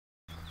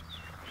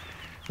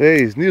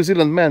Hey, it's New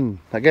Zealand man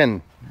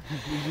again.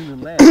 New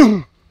Zealand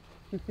lamb.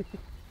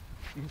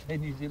 You say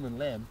New Zealand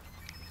lamb?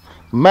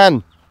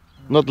 Man,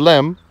 not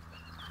lamb.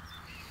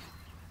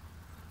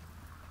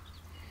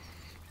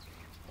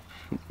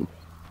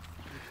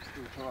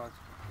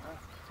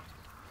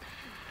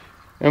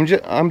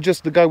 I'm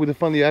just the guy with the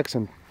funny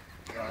accent.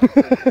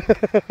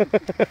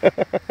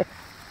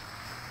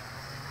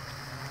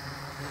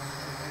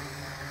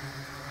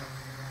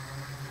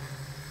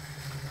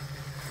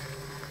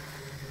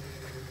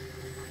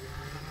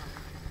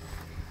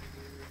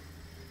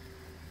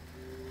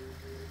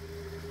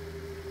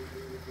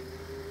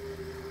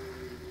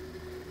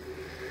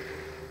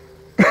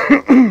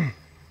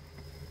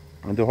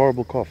 And the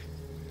horrible cough.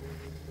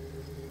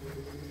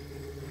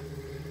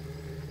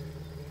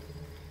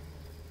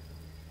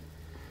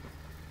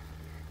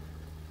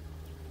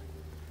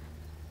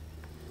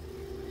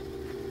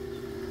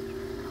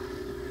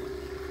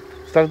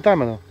 Start the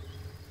timer now.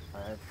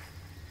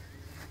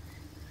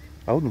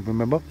 I wouldn't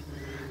remember.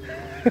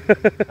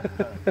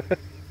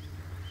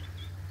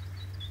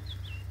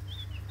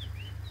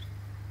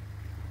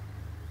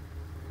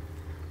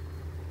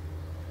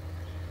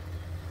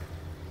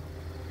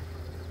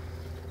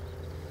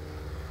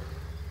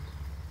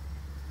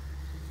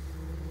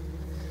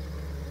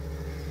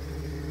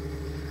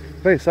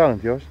 Very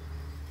silent, yours.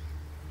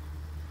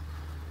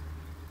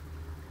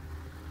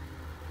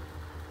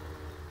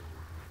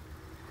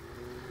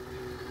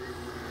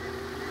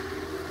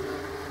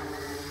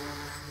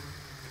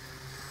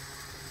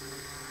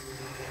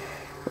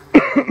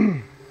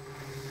 You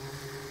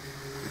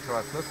try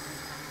a flip?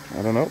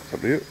 I don't know, it's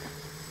up to you.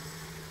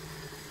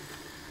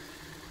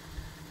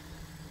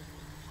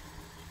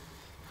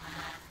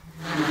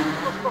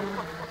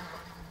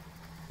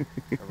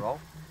 A roll?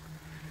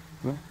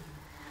 No?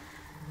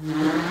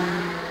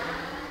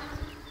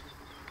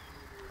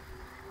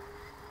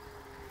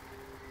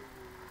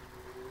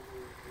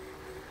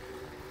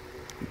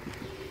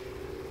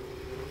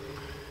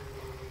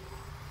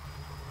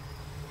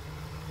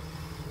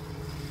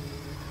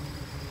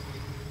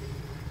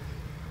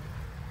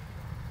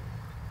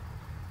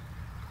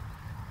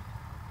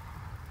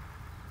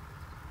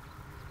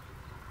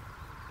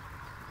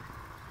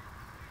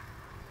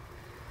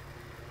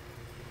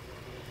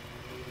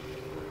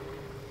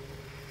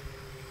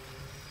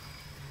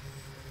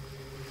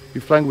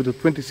 You're flying with a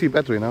 20C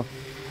battery now.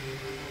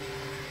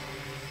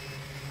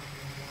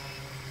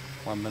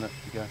 1 minute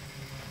to go.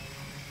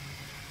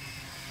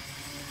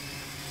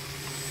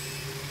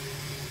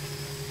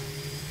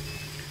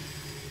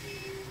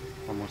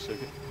 One more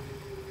circuit.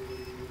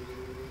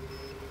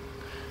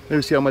 Let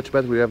me see how much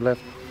battery we have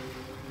left.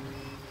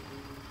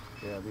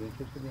 Yeah, I'll be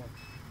interested now.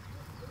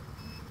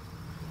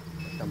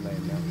 Come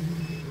down now.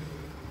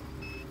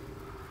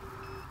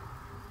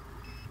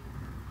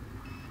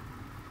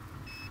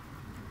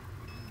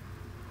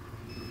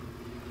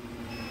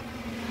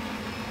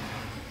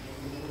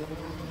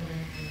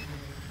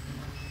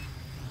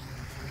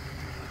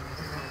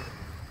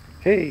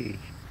 Hey!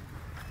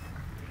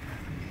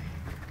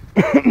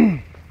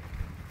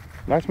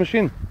 Nice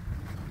machine.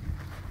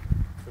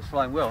 It's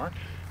flying well, huh?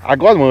 I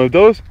got one of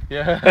those.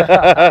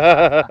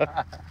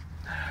 Yeah.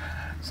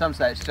 Some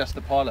say it's just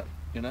the pilot,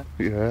 you know?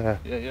 Yeah.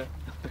 Yeah.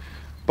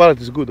 But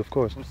it is good, of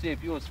course. We'll see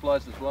if yours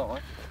flies as well,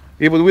 huh?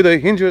 Even with a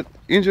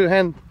injured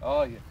hand.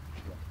 Oh, yeah.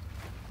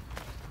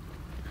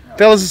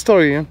 Tell us the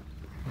story, Ian.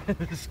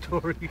 The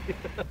story.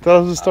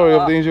 Tell us the story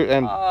of the injured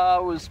hand. I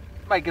was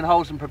making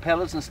holes in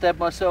propellers and stabbed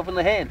myself in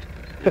the hand.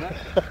 You know?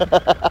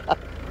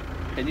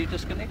 Can you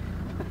disconnect?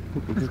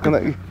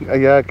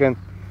 Yeah, I can.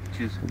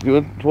 Cheers. You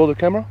want to hold the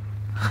camera?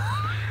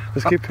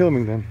 Let's keep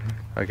filming then.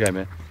 Okay,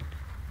 man.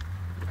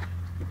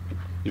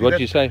 What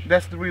do you say?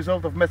 That's the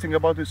result of messing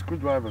about with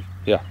screwdrivers.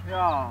 Yeah.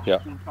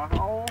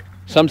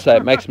 Some say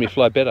it makes me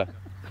fly better.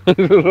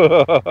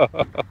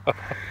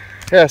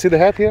 Yeah, see the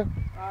hat here?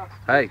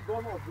 Hey.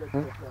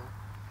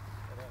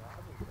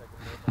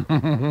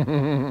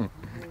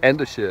 And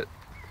the shirt.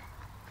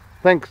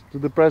 Thanks to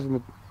the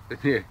president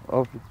Yeah.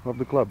 of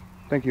the club.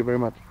 Thank you very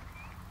much.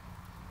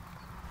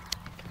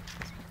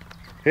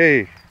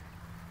 Hey.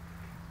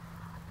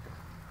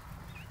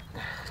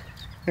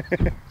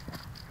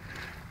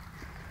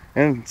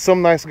 And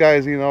some nice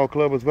guys in our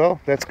club as well.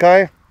 That's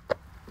Kai.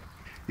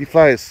 He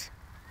flies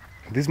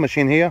this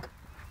machine here.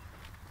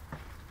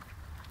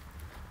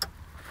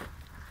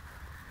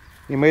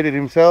 He made it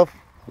himself.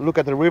 Look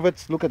at the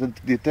rivets, look at the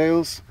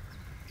details.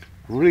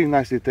 Really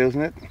nice details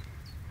in it.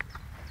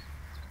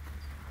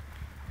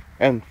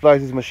 And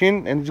flies his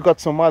machine, and he's got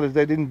some others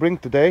they didn't bring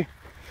today.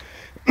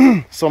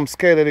 Some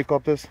scale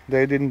helicopters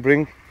they didn't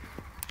bring.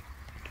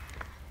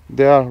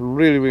 They are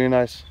really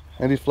nice,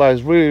 and he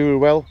flies really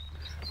well.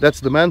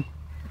 That's the man.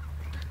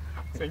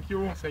 Thank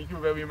you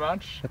very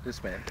much.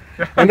 This man.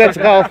 And that's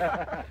Ralph.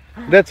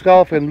 That's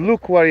Ralph, and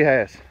look what he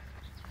has.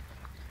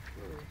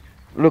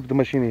 Look the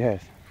machine he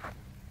has.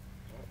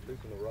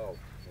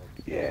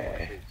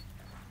 Yeah.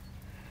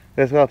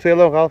 That's Ralph. Say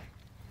hello, Ralph.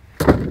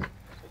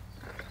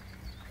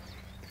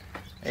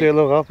 Say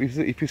hello, Ralph.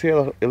 If you say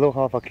hello,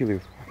 Ralph, I'll kill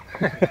you.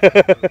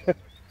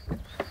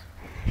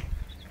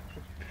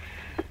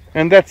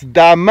 And that's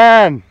the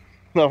man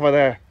over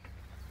there.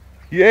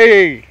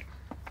 Yay!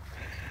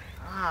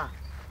 Ah,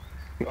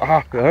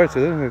 it hurts,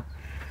 doesn't it?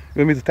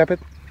 You want me to tap it?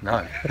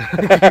 No.